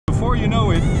before you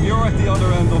know it, you're at the other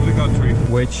end of the country,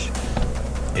 which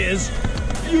is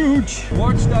huge.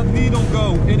 Watch that needle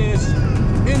go, it is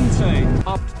insane.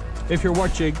 Up, if you're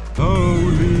watching,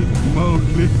 holy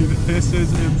moly, this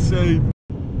is insane.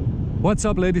 What's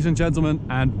up, ladies and gentlemen,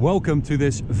 and welcome to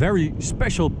this very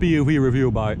special POV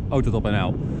review by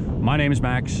AutoTopNL. My name is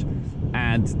Max,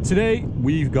 and today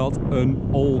we've got an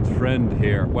old friend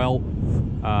here. Well,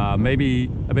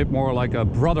 maybe a bit more like a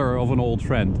brother of an old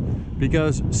friend,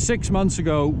 because 6 months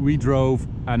ago we drove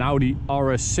an Audi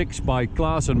RS6 by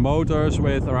Klasen motors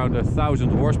with around 1,000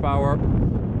 horsepower.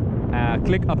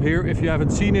 Click up here if you haven't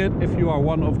seen it, if you are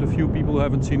one of the few people who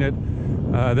haven't seen it.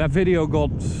 That video got,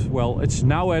 well, it's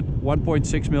now at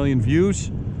 1.6 million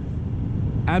views,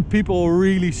 and people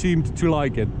really seemed to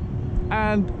like it.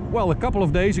 And well, a couple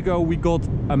of days ago we got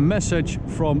a message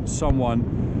from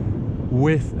someone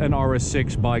with an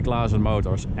RS6 by Klasen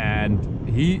motors, and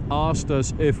he asked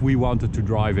us if we wanted to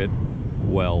drive it.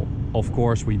 Well, of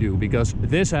course we do, because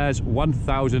this has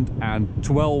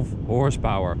 1,012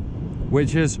 horsepower,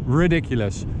 which is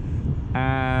ridiculous.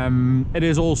 It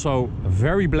is also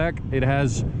very black. It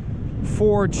has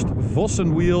forged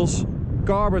Vossen wheels,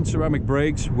 carbon ceramic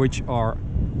brakes, which are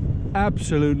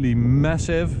absolutely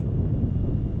massive.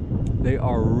 They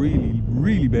are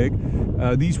really big.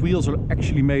 These wheels are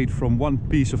actually made from one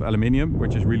piece of aluminium,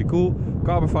 which is really cool.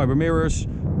 Carbon fiber mirrors,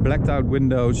 blacked out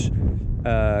windows,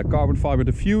 carbon fiber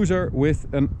diffuser with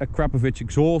a Krapovich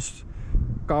exhaust,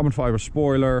 carbon fiber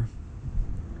spoiler.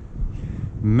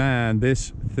 Man,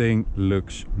 this thing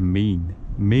looks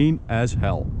mean as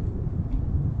hell.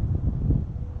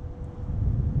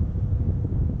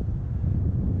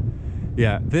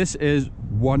 Yeah, this is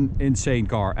one insane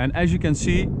car, and as you can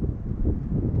see,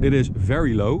 it is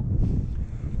very low.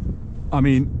 I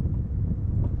mean,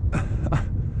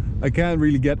 I can't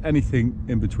really get anything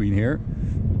in between here,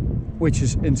 which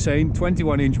is insane.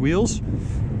 21-inch wheels.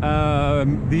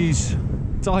 These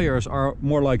tires are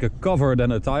more like a cover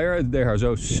than a tire. They are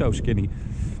so skinny.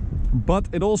 But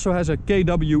it also has a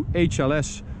KW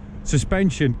HLS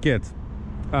suspension kit,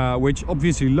 which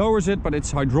obviously lowers it, but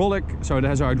it's hydraulic, so it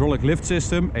has a hydraulic lift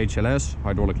system, HLS,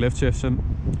 hydraulic lift system.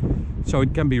 So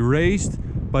it can be raised,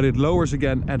 but it lowers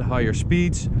again at higher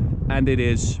speeds, and it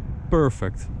is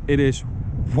perfect. It is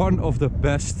one of the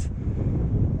best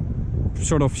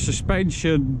sort of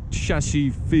suspension chassis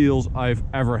feels I've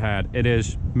ever had. It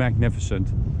is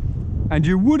magnificent. And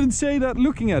you wouldn't say that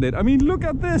looking at it. I mean, look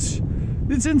at this.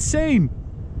 It's insane.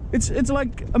 It's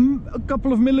like a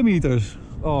couple of millimeters.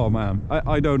 Oh man,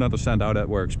 I don't understand how that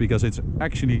works, because it's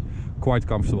actually quite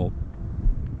comfortable.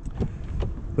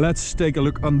 Let's take a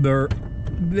look under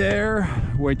there,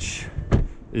 which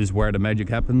is where the magic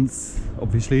happens,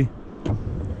 obviously.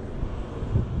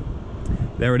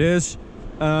 There it is.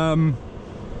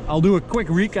 I'll do a quick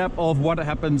recap of what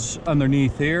happens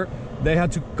underneath here. They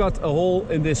had to cut a hole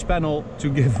in this panel to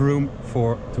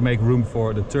make room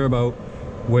for the turbo,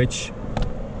 which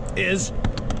is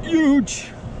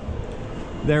huge.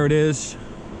 There it is.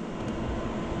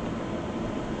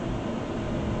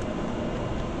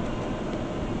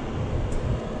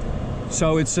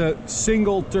 So it's a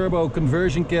single turbo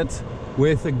conversion kit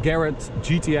with a Garrett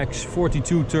GTX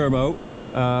 42 turbo,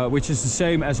 which is the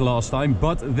same as last time,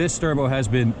 but this turbo has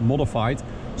been modified.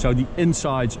 So the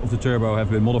insides of the turbo have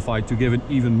been modified to give it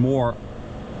even more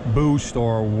boost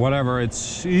or whatever.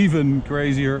 It's even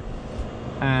crazier.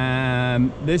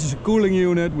 And this is a cooling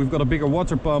unit. We've got a bigger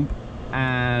water pump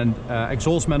and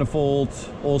exhaust manifold,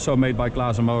 also made by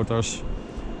Klasen motors.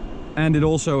 And it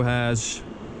also has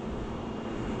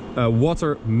a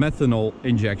water methanol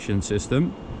injection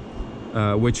system,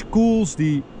 which cools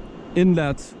the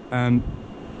inlet and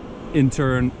in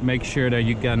turn makes sure that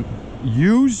you can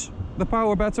use the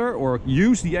power better or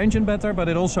use the engine better, but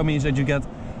it also means that you get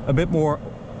a bit more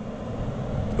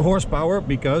horsepower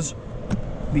because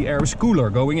the air is cooler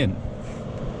going in.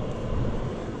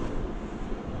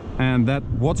 And that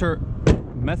water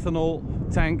methanol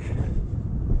tank,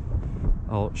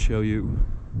 I'll show you,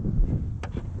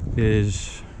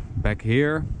 is back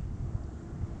here.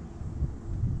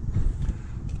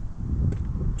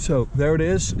 So there it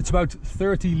is. It's about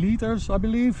 30 liters, I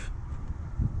believe.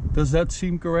 Does that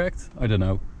seem correct? I don't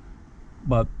know.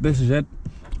 But this is it.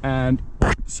 And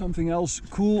something else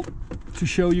cool to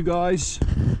show you guys,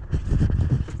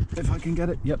 if I can get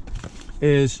it, yep,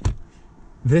 is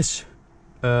this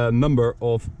number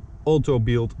of Auto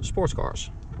Build sports cars,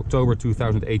 October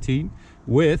 2018,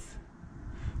 with,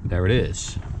 there it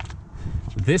is,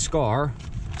 this car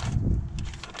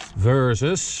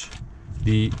versus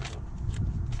the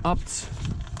AUDI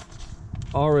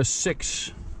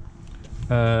RS6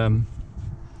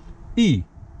 E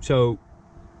So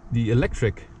the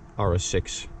electric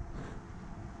RS6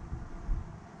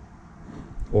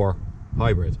 or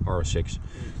hybrid RS6.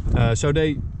 So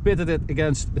they pitted it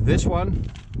against this one.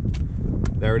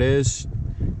 There it is.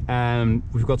 And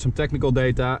we've got some technical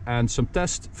data and some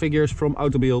test figures from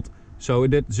AutoBuild. So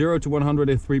it did 0 to 100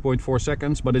 in 3.4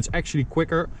 seconds, but it's actually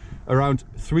quicker, around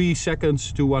 3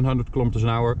 seconds to 100 kilometers an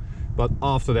hour. But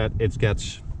after that, it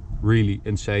gets really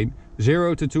insane.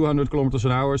 0 to 200 kilometers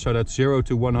an hour, so that's 0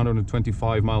 to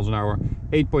 125 miles an hour,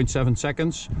 8.7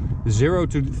 seconds. 0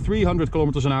 to 300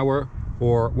 kilometers an hour,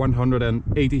 or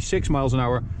 186 miles an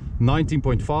hour,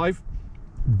 19.5.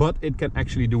 But it can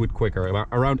actually do it quicker,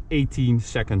 around 18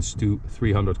 seconds to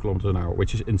 300 kilometers an hour,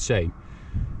 which is insane.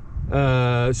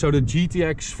 So the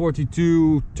GTX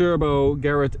 42 Turbo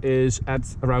Garrett is at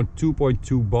around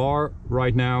 2.2 bar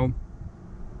right now.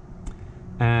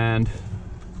 And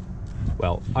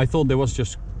well, I thought it was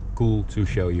just cool to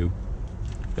show you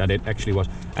that it actually was.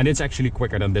 And it's actually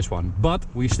quicker than this one. But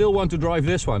we still want to drive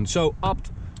this one. So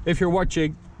Opt, if you're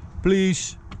watching,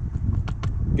 please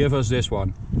give us this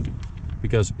one,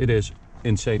 because it is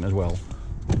insane as well.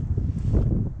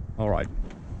 All right.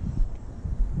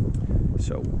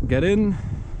 So get in.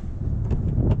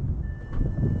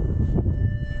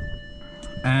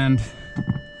 And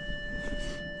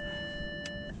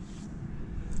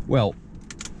well,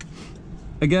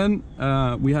 again,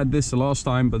 we had this the last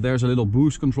time, but there's a little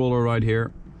boost controller right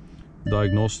here.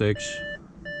 Diagnostics.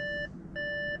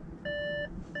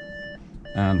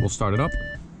 And we'll start it up.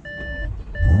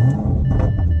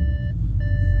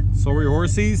 Sorry,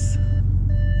 horsies.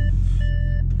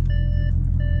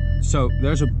 So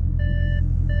there's a...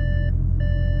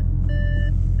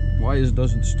 Why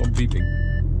doesn't stop beeping?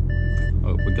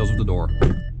 Oh, because of the door.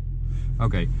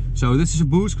 Okay, so this is a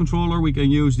boost controller. We can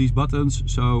use these buttons.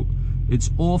 So it's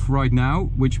off right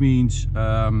now, which means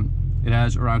it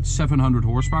has around 700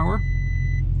 horsepower.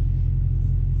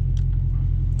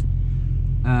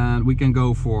 And we can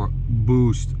go for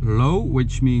boost low,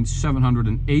 which means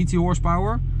 780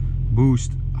 horsepower.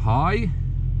 Boost high,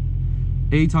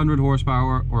 800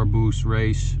 horsepower, or boost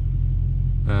race,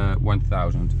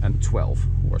 1012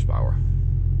 horsepower.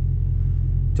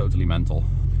 Totally mental.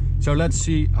 So let's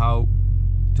see how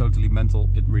totally mental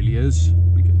it really is,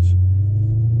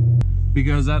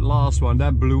 because that last one,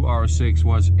 that blue RS6,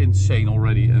 was insane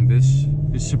already, and this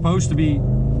is supposed to be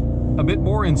a bit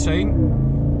more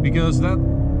insane, because that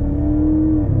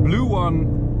blue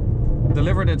one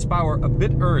delivered its power a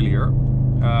bit earlier,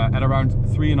 at around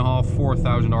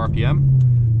 3.5–4,000 RPM,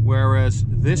 whereas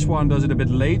this one does it a bit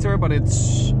later, but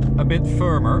it's a bit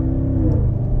firmer.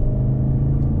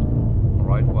 All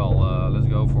right, well, let's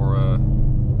go for a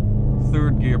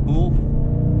third gear pull.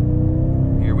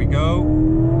 Here we go.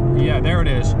 Yeah, there it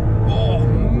is. Oh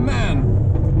man!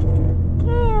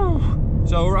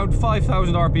 So around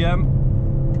 5,000 RPM.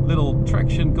 Little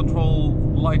traction control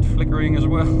light flickering as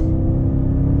well.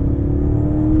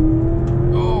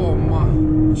 Oh my!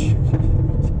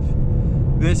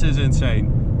 This is insane.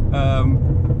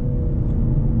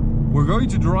 We're going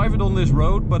to drive it on this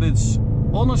road, but it's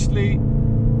honestly,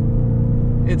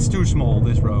 it's too small,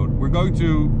 this road. We're going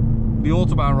to the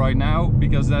Autobahn right now,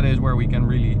 because that is where we can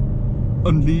really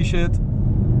unleash it.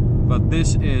 But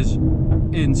this is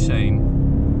insane.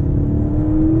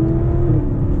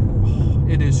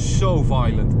 It is so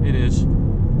violent. It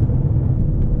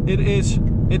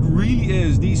really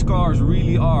is. These cars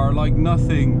really are like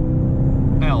nothing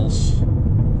else.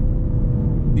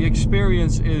 The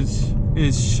experience is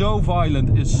so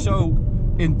violent, is so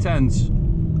intense.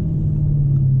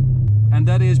 And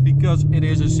that is because it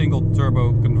is a single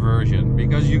turbo conversion,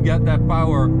 because you get that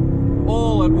power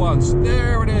all at once.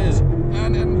 There it is,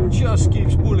 and it just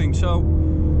keeps pulling. So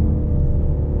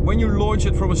when you launch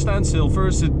it from a standstill,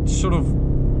 first it sort of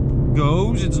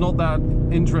goes, it's not that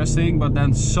interesting, but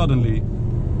then suddenly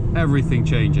everything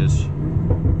changes.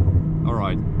 All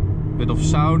right, bit of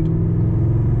sound.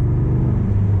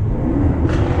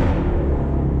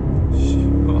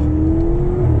 Oh,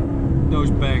 those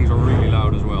bangs are really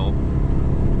loud as well.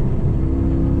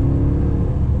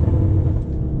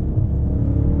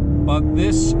 But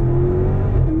this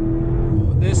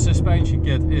suspension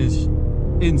kit is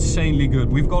insanely good.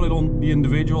 We've got it on the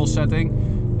individual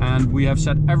setting, and we have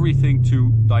set everything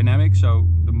to dynamic, so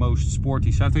the most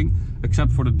sporty setting,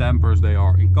 except for the dampers, they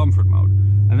are in comfort mode.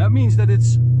 And that means that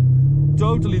it's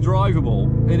totally drivable.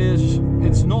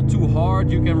 It's not too hard.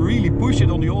 You can really push it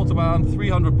on the Autobahn,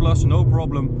 300 plus, no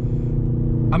problem.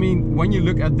 I mean, when you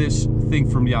look at this thing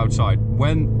from the outside,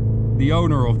 when the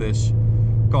owner of this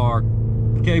car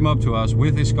came up to us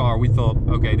with his car, we thought,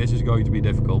 okay, this is going to be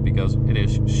difficult because it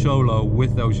is so low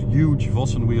with those huge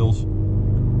Vossen wheels.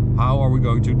 How are we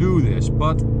going to do this?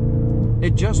 But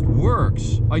it just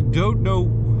works. I don't know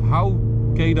how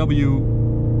KW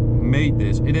made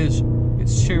this. It's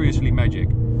seriously magic.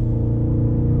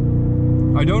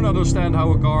 I don't understand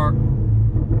how a car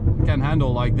can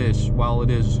handle like this while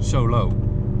it is so low.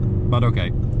 But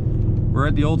okay, we're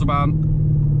at the Autobahn.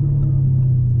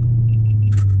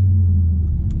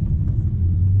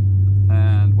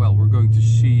 And well, we're going to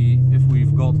see if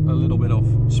we've got a little bit of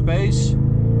space.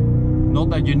 Not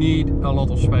that you need a lot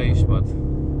of space, but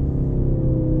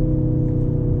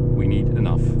we need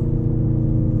enough.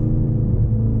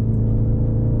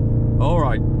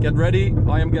 Alright, get ready.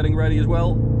 I am getting ready as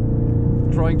well.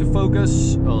 Trying to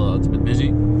focus. Oh, it's a bit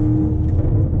busy.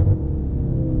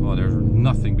 Oh, there's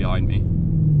nothing behind me.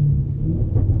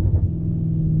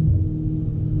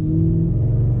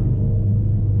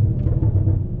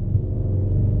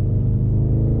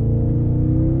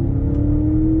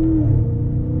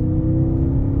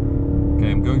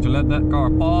 Okay, I'm going to let that car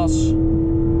pass.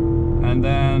 And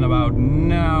then about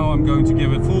now I'm going to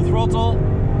give it full throttle.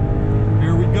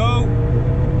 Here we go.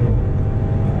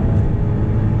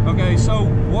 Okay, so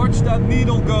watch that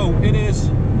needle go. It is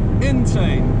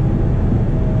insane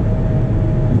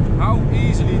how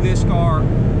easily this car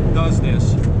does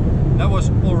this. That was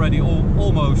already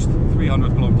almost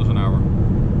 300 kilometers an hour.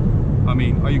 I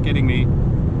mean, are you kidding me?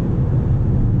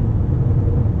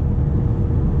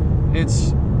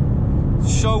 It's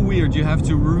so weird. You have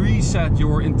to reset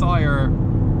your entire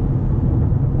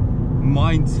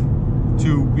mind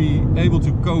to be able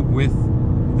to cope with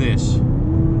this.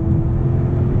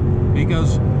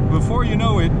 Because before you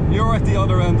know it, you're at the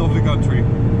other end of the country.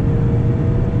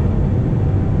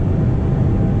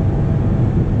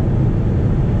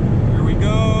 Here we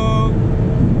go.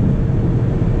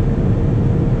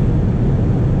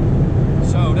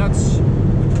 So that's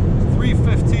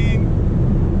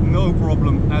 315, no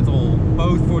problem at all.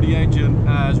 Both for the engine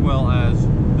as well as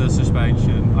the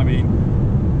suspension. I mean,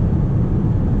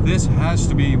 this has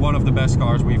to be one of the best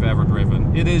cars we've ever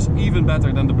driven. It is even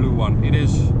better than the blue one. It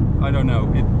is, I don't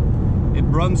know, it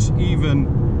runs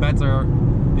even better.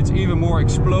 It's even more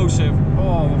explosive.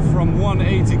 Oh, from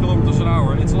 180 kilometers an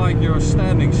hour, it's like you're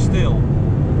standing still.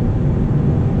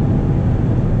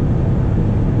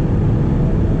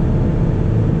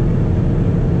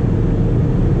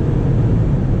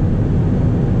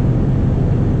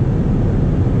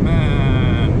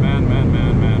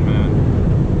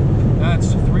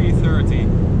 That's 330.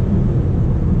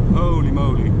 Holy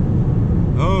moly.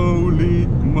 Holy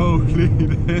moly,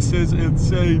 this is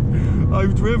insane.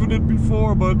 I've driven it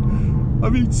before, but I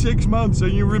mean 6 months,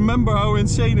 and you remember how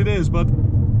insane it is, but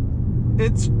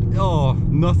it's, oh,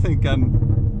 nothing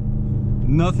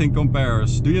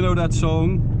compares. Do you know that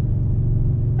song?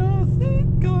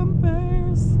 Nothing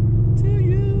compares to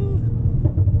you.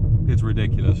 It's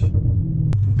ridiculous.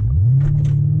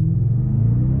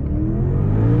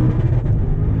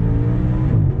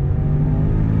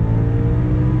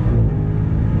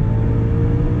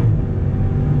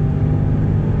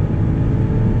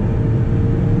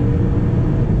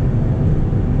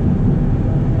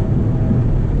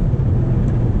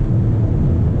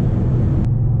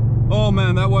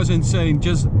 Man, that was insane.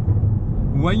 Just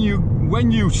when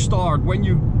you start,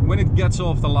 when it gets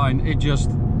off the line, it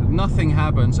just, nothing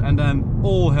happens, and then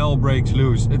all hell breaks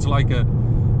loose. It's like a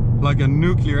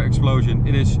nuclear explosion.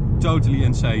 It is totally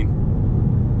insane.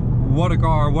 What a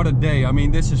car, what a day. I mean,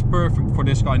 this is perfect for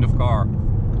this kind of car.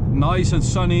 Nice and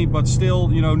sunny, but still,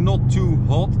 you know, not too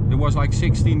hot. It was like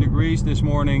 16 degrees this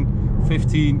morning,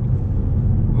 15,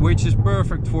 which is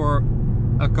perfect for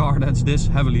a car that's this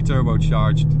heavily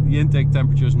turbocharged. The intake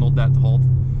temperature is not that hot,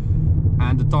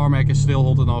 and the tarmac is still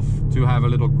hot enough to have a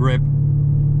little grip.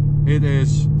 It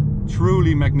is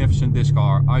truly magnificent, this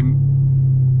car.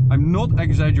 I'm not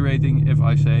exaggerating if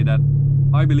I say that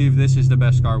I believe this is the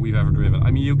best car we've ever driven. I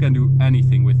mean, you can do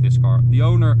anything with this car. The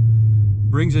owner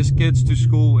brings his kids to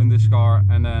school in this car,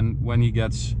 and then when he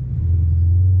gets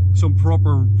some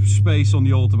proper space on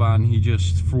the Autobahn, he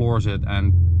just floors it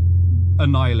and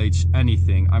annihilates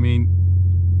anything. I mean,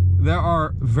 there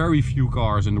are very few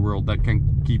cars in the world that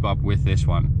can keep up with this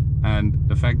one, and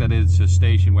the fact that it's a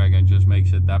station wagon just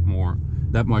makes it that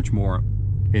much more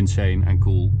insane and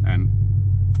cool, and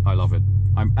I love it.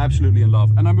 I'm absolutely in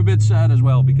love, and I'm a bit sad as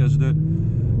well because the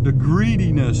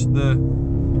greediness, the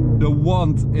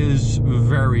want is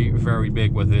very, very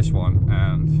big with this one.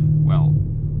 And well,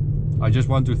 I just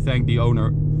want to thank the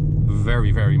owner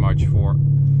very, very much for,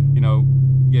 you know,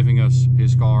 giving us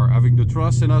his car, having the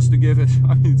trust in us to give it.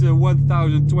 I mean, it's a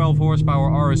 1012 horsepower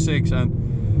RS6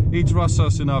 and he trusts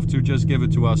us enough to just give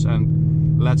it to us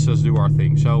and lets us do our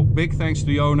thing. So big thanks to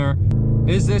the owner.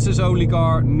 Is this his only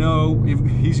car? No,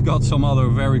 he's got some other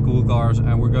very cool cars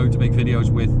and we're going to make videos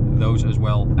with those as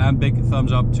well. And big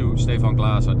thumbs up to Stefan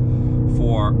Klasen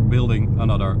for building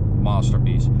another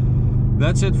masterpiece.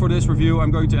 That's it for this review.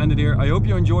 I'm going to end it here. I hope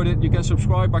you enjoyed it. You can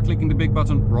subscribe by clicking the big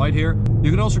button right here.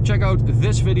 You can also check out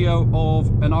this video of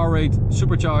an R8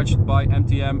 supercharged by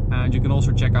MTM, and you can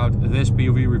also check out this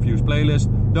POV reviews playlist.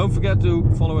 Don't forget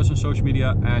to follow us on social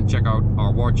media and check out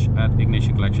our watch at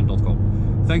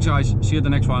ignitioncollection.com. Thanks guys, see you at the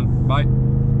next one.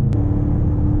 Bye.